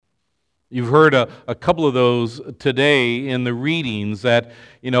You've heard a couple of those today in the readings, that,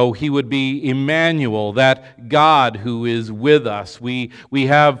 he would be Emmanuel, that God who is with us. We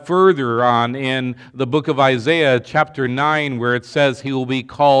have further on in the book of Isaiah, chapter 9, where it says he will be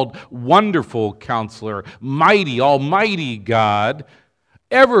called Wonderful Counselor, Mighty, Almighty God,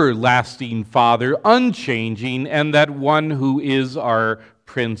 Everlasting Father, unchanging, and that one who is our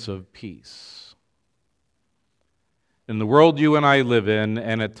Prince of Peace. In the world you and I live in,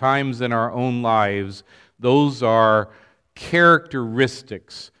 and at times in our own lives, those are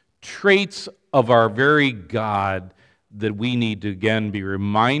characteristics, traits of our very God that we need to again be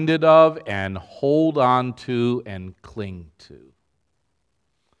reminded of and hold on to and cling to.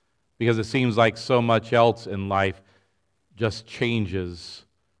 Because it seems like so much else in life just changes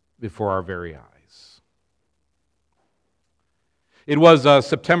before our very eyes. It was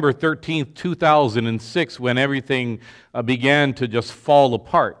September 13th, 2006, when everything began to just fall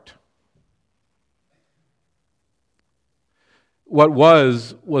apart. What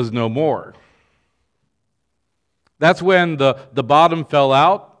was no more. That's when the bottom fell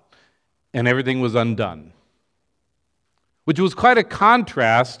out and everything was undone. Which was quite a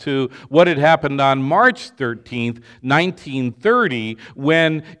contrast to what had happened on March 13th, 1930,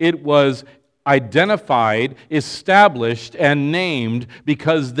 when it was identified, established, and named,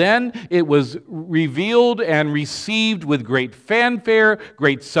 because then it was revealed and received with great fanfare,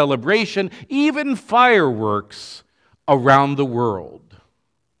 great celebration, even fireworks around the world,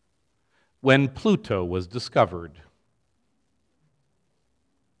 when Pluto was discovered.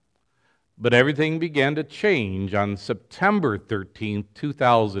 But everything began to change on September 13th,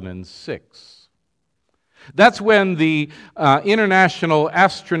 2006. That's when the International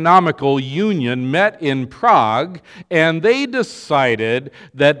Astronomical Union met in Prague, and they decided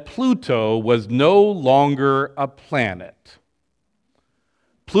that Pluto was no longer a planet.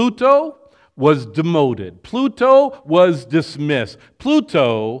 Pluto was demoted. Pluto was dismissed.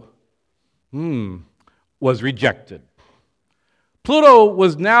 Pluto was rejected. Pluto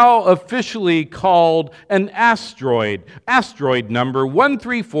was now officially called an asteroid. Asteroid number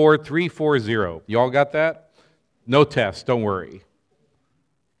 134340. You all got that? No test, don't worry.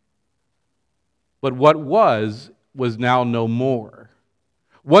 But what was now no more.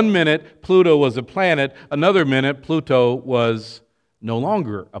 1 minute, Pluto was a planet. Another minute, Pluto was no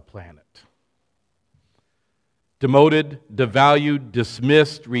longer a planet. Demoted, devalued,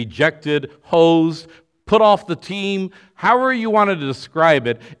 dismissed, rejected, hosed, put off the team, however you wanted to describe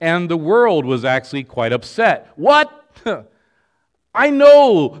it, and the world was actually quite upset. What? I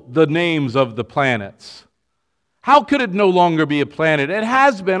know the names of the planets. How could it no longer be a planet? It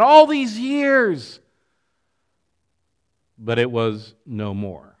has been all these years. But it was no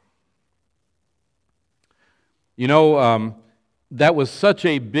more. That was such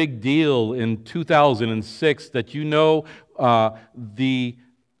a big deal in 2006 that the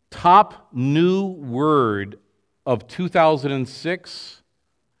top new word of 2006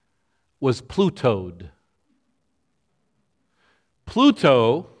 was Plutoed.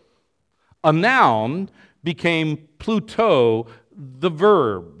 Pluto, a noun, became Pluto, the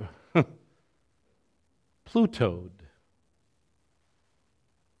verb. Plutoed.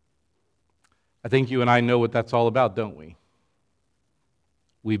 I think you and I know what that's all about, don't we?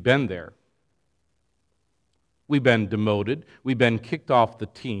 We've been there. We've been demoted. We've been kicked off the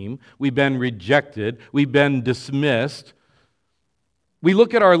team. We've been rejected. We've been dismissed. We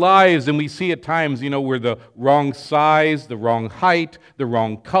look at our lives and we see at times, we're the wrong size, the wrong height, the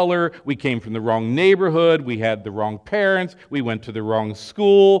wrong color. We came from the wrong neighborhood. We had the wrong parents. We went to the wrong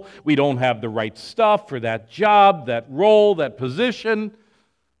school. We don't have the right stuff for that job, that role, that position.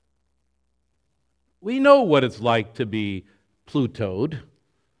 We know what it's like to be Plutoed.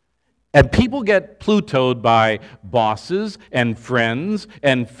 And people get Plutoed by bosses and friends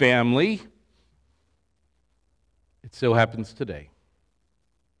and family. It still happens today.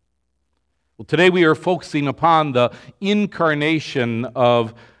 Well, today we are focusing upon the incarnation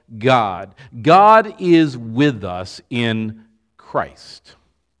of God. God is with us in Christ.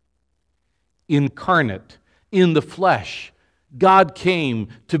 Incarnate, in the flesh. God came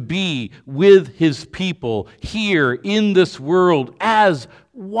to be with His people here in this world as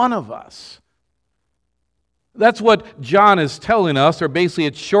one of us. That's what John is telling us, or basically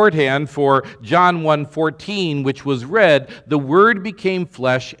it's shorthand for John 1:14, which was read, "The Word became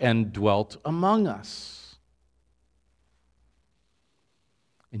flesh and dwelt among us."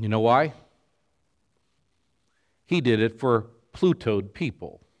 And you know why? He did it for Plutoed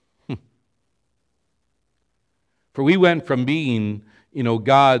people. For we went from being,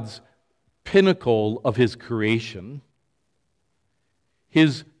 God's pinnacle of His creation,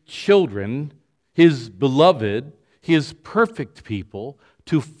 His children, His beloved, His perfect people,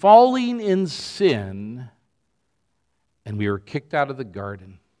 to falling in sin, and we were kicked out of the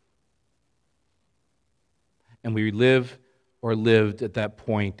garden. And we lived at that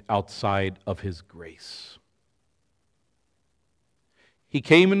point outside of His grace. He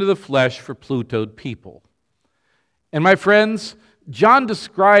came into the flesh for Plutoed people. And my friends, John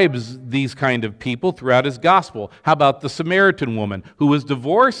describes these kind of people throughout his gospel. How about the Samaritan woman who was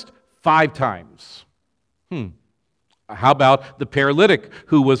divorced 5 times? How about the paralytic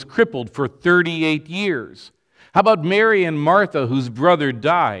who was crippled for 38 years? How about Mary and Martha whose brother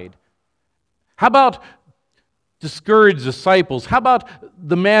died? How about discouraged disciples? How about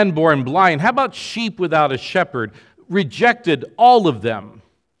the man born blind? How about sheep without a shepherd? Rejected all of them.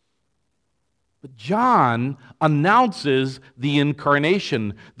 But John announces the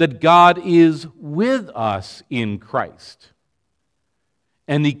incarnation, that God is with us in Christ.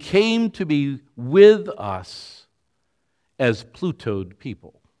 And He came to be with us as Plutoed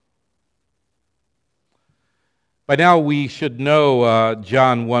people. By now we should know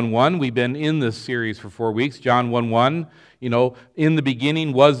John 1:1. We've been in this series for 4 weeks. John 1:1, in the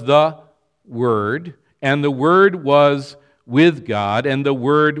beginning was the Word, and the Word was with God, and the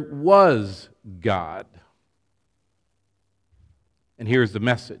Word was God. And here's the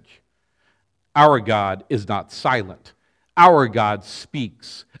message. Our God is not silent. Our God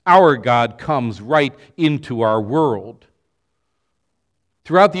speaks. Our God comes right into our world.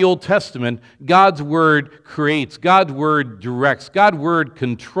 Throughout the Old Testament, God's Word creates, God's Word directs, God's Word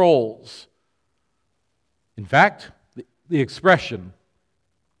controls. In fact, the expression,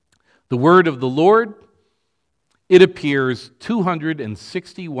 the Word of the Lord, it appears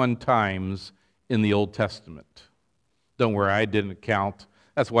 261 times in the Old Testament. Don't worry, I didn't count.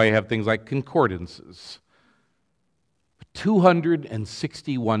 That's why you have things like concordances.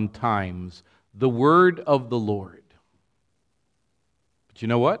 261 times the Word of the Lord. But you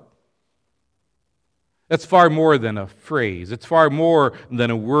know what? That's far more than a phrase. It's far more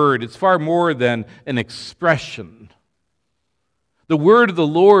than a word. It's far more than an expression. The Word of the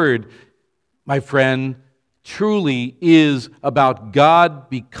Lord, my friend, truly is about God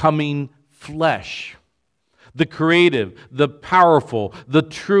becoming flesh. The creative, the powerful, the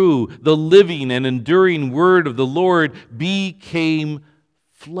true, the living and enduring Word of the Lord became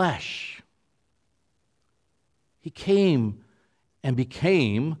flesh. He came and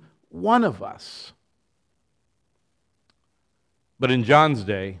became one of us. But in John's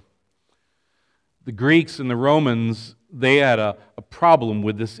day, the Greeks and the Romans, they had a problem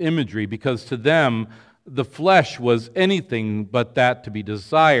with this imagery, because to them, the flesh was anything but that to be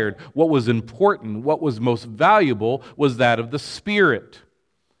desired. What was important, what was most valuable, was that of the Spirit.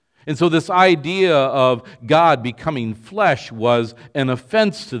 And so this idea of God becoming flesh was an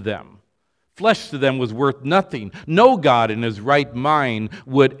offense to them. Flesh to them was worth nothing. No God in his right mind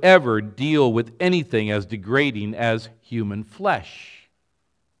would ever deal with anything as degrading as human flesh.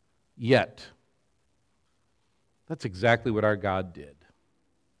 Yet, that's exactly what our God did.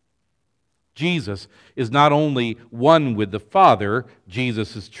 Jesus is not only one with the Father,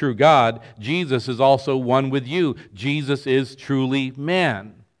 Jesus is true God, Jesus is also one with you. Jesus is truly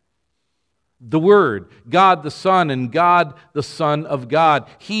man. The Word, God the Son, and God the Son of God,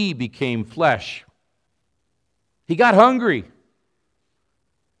 He became flesh. He got hungry.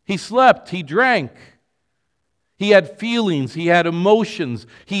 He slept. He drank. He had feelings. He had emotions.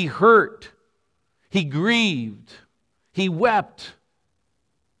 He hurt. He grieved. He wept.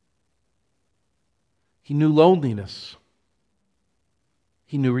 He knew loneliness.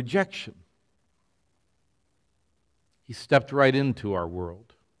 He knew rejection. He stepped right into our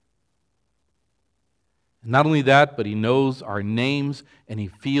world. And not only that, but He knows our names and He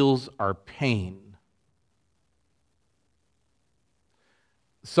feels our pain.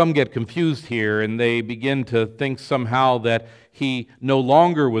 Some get confused here and they begin to think somehow that He no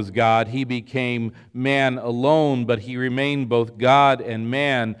longer was God. He became man alone, but He remained both God and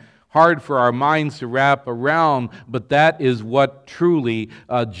man. Hard for our minds to wrap around, but that is what truly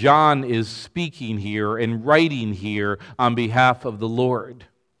John is speaking here and writing here on behalf of the Lord.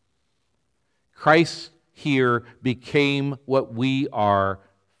 Christ here became what we are,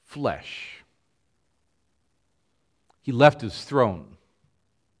 flesh. He left His throne.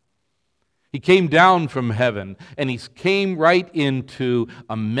 He came down from heaven, and He came right into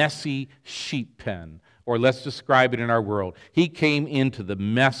a messy sheep pen. Or let's describe it in our world. He came into the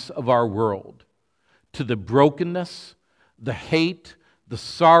mess of our world, to the brokenness, the hate, the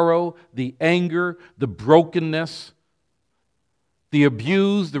sorrow, the anger, the brokenness, the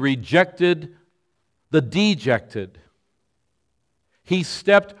abused, the rejected, the dejected. He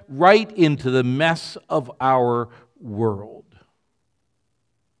stepped right into the mess of our world.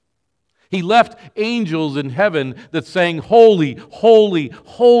 He left angels in heaven that sang, "Holy, holy,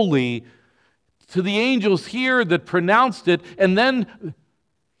 holy," to the angels here that pronounced it, and then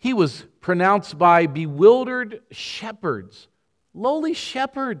he was pronounced by bewildered shepherds, lowly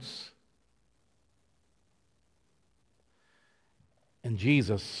shepherds. And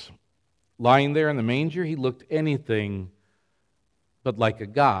Jesus, lying there in the manger, he looked anything but like a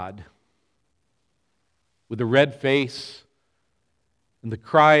God, with a red face and the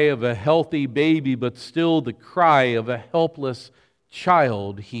cry of a healthy baby, but still the cry of a helpless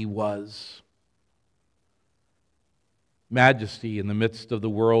child he was. Majesty in the midst of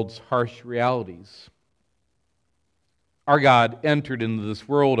the world's harsh realities. Our God entered into this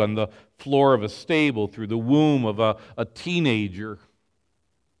world on the floor of a stable through the womb of a teenager.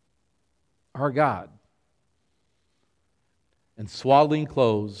 Our God. And swaddling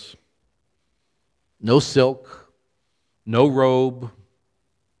clothes, no silk, no robe.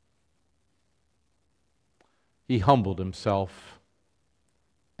 He humbled himself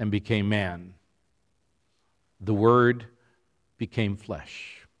and became man. The Word became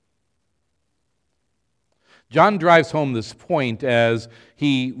flesh. John drives home this point as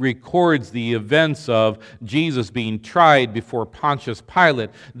he records the events of Jesus being tried before Pontius Pilate.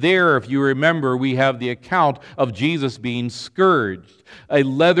 There, if you remember, we have the account of Jesus being scourged, a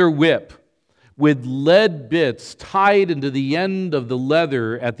leather whip with lead bits tied into the end of the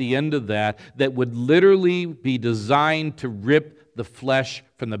leather at the end of that would literally be designed to rip the flesh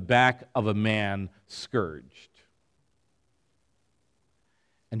from the back of a man scourged.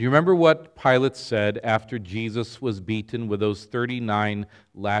 And do you remember what Pilate said after Jesus was beaten with those 39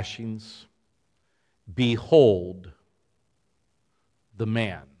 lashings? "Behold the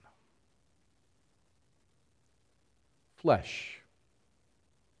man." Flesh,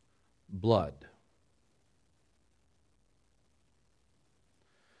 blood.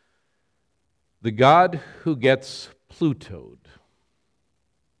 The God who gets Plutoed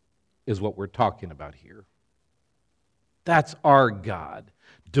is what we're talking about here. That's our God.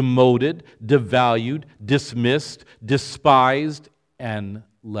 Demoted, devalued, dismissed, despised, and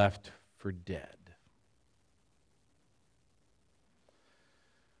left for dead.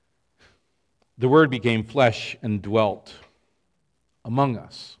 The Word became flesh and dwelt among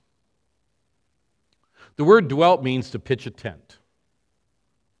us. The word dwelt means to pitch a tent.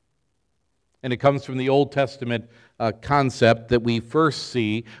 And it comes from the Old Testament concept that we first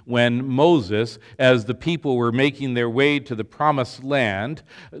see when Moses, as the people were making their way to the promised land,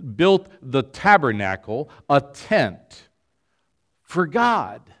 built the tabernacle, a tent for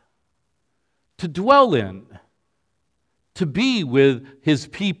God to dwell in, to be with his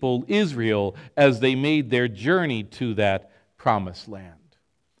people Israel as they made their journey to that promised land.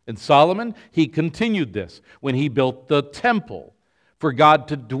 And Solomon, he continued this when he built the temple for God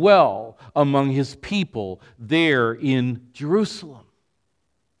to dwell among his people there in Jerusalem.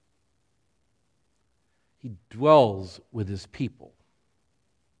 He dwells with his people.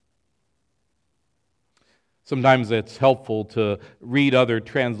 Sometimes it's helpful to read other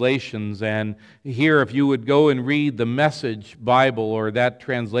translations, and here if you would go and read the Message Bible or that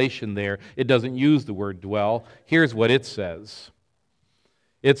translation there, it doesn't use the word dwell. Here's what it says.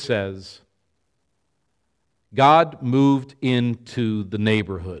 It says, God moved into the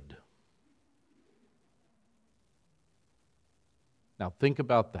neighborhood. Now think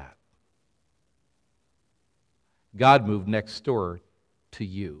about that. God moved next door to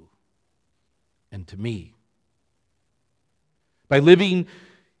you and to me. By living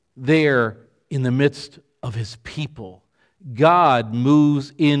there in the midst of his people, God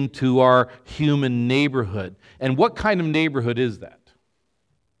moves into our human neighborhood. And what kind of neighborhood is that?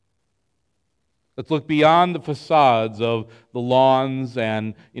 Let's look beyond the facades of the lawns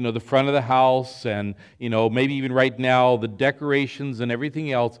and, the front of the house and, maybe even right now, the decorations and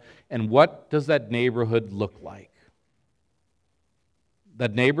everything else. And what does that neighborhood look like?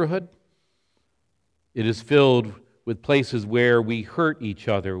 That neighborhood, it is filled with places where we hurt each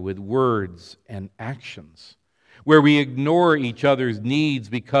other with words and actions, where we ignore each other's needs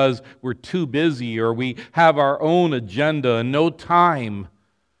because we're too busy or we have our own agenda and no time.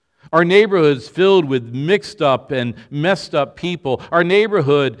 Our neighborhood is filled with mixed up and messed up people. Our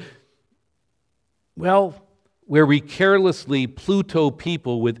neighborhood, where we carelessly Pluto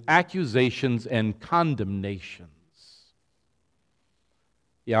people with accusations and condemnations.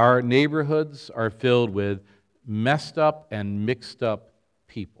 Yeah, our neighborhoods are filled with messed up and mixed up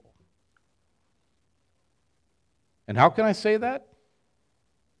people. And how can I say that?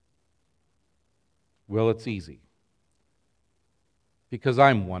 Well, it's easy. because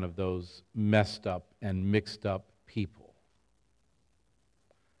I'm one of those messed up and mixed up people.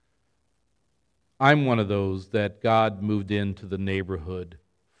 I'm one of those that God moved into the neighborhood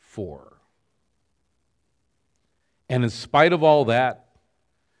for. And in spite of all that,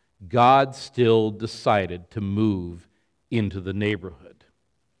 God still decided to move into the neighborhood,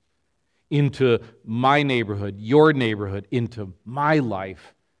 into my neighborhood, your neighborhood, into my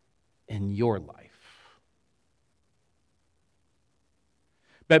life and your life.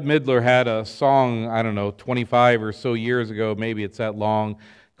 Bette Midler had a song, 25 or so years ago, maybe it's that long,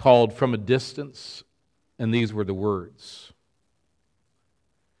 called From a Distance, and these were the words.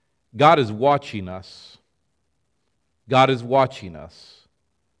 God is watching us. God is watching us.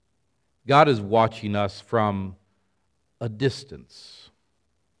 God is watching us from a distance.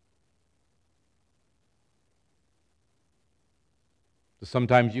 Do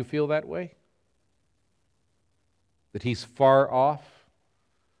sometimes you feel that way? That He's far off?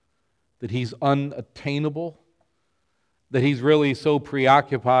 That He's unattainable? That He's really so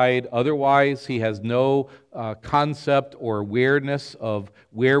preoccupied, otherwise He has no concept or awareness of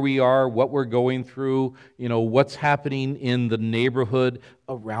where we are, what we're going through, what's happening in the neighborhood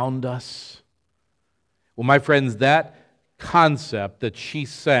around us? Well, my friends, that concept that she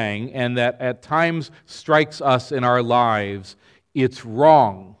sang and that at times strikes us in our lives, it's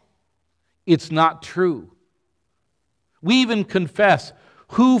wrong. It's not true. We even confess,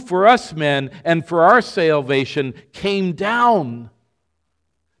 who for us men and for our salvation came down.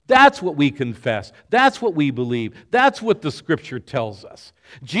 That's what we confess. That's what we believe. That's what the Scripture tells us.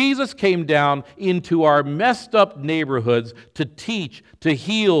 Jesus came down into our messed up neighborhoods to teach, to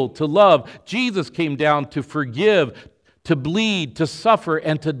heal, to love. Jesus came down to forgive, to bleed, to suffer,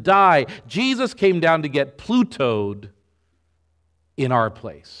 and to die. Jesus came down to get Plutoed in our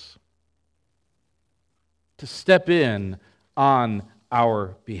place, to step in on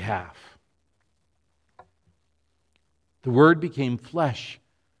our behalf. The Word became flesh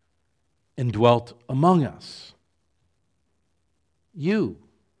and dwelt among us. You,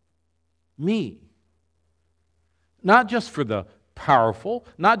 me. Not just for the powerful,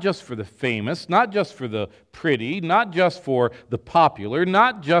 not just for the famous, not just for the pretty, not just for the popular,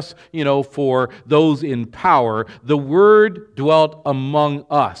 not just, for those in power. The Word dwelt among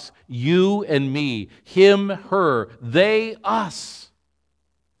us. You and me. Him, her, they, us.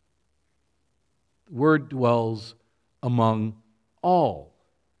 The Word dwells among all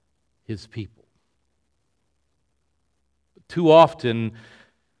His people. Too often,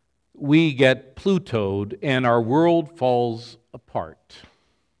 we get Plutoed and our world falls apart.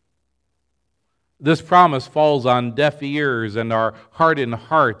 This promise falls on deaf ears and our hardened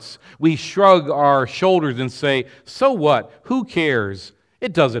hearts. We shrug our shoulders and say, so what? Who cares?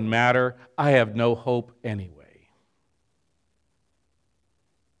 It doesn't matter. I have no hope anyway.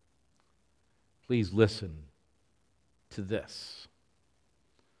 Please listen to this.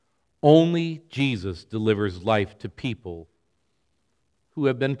 Only Jesus delivers life to people who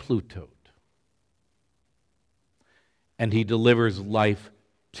have been Plutoed. And He delivers life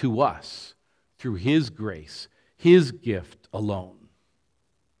to us through His grace, His gift alone.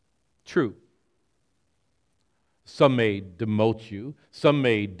 True. Some may demote you, some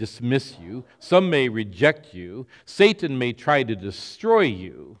may dismiss you, some may reject you, Satan may try to destroy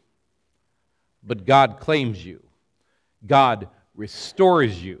you, but God claims you. God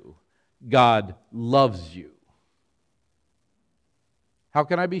restores you. God loves you. How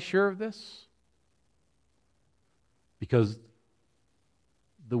can I be sure of this? Because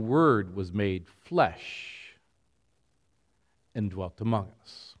the Word was made flesh and dwelt among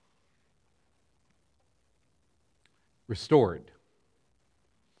us. Restored.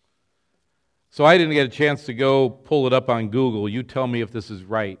 So I didn't get a chance to go pull it up on Google. You tell me if this is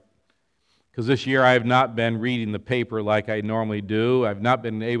right. Because this year I have not been reading the paper like I normally do. I've not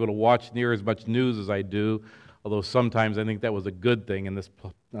been able to watch near as much news as I do, although sometimes I think that was a good thing in this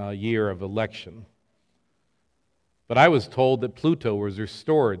year of election. But I was told that Pluto was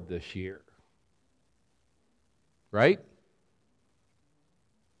restored this year. Right?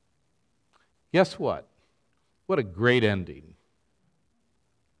 Guess what? What a great ending.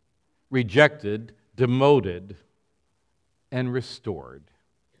 Rejected, demoted, and restored.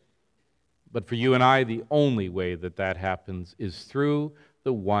 But for you and I, the only way that that happens is through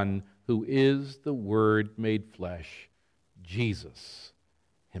the one who is the Word made flesh, Jesus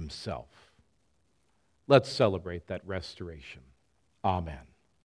Himself. Let's celebrate that restoration. Amen.